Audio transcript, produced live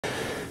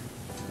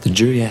The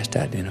jury has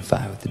to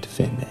identify with the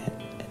defendant.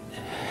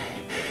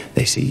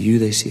 They see you,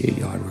 they see a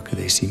yard worker.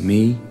 They see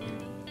me,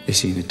 they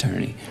see an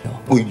attorney.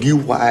 Well, you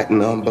white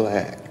and I'm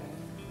black.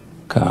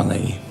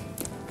 Carly,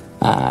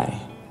 I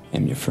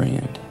am your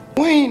friend.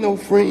 We ain't no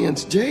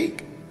friends,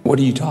 Jake. What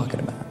are you talking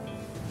about?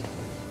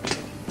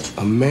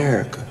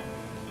 America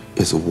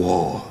is a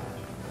war,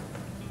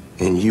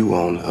 and you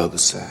on the other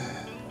side.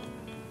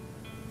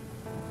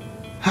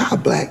 How a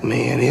black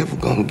man ever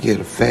gonna get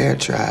a fair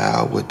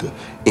trial with the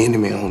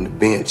enemy on the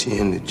bench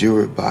in the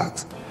jury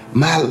box?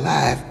 My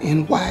life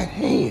in white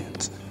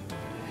hands.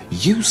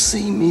 You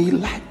see me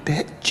like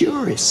that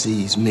jury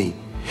sees me.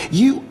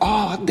 You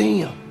are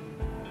them.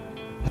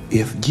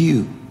 If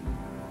you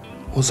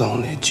was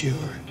on that jury,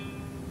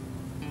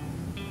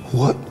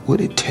 what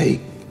would it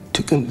take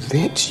to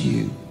convince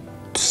you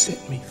to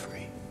set me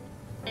free?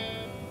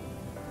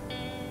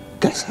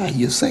 That's how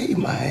you save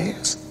my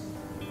ass.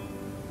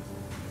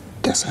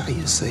 That's how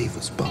you save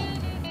us both.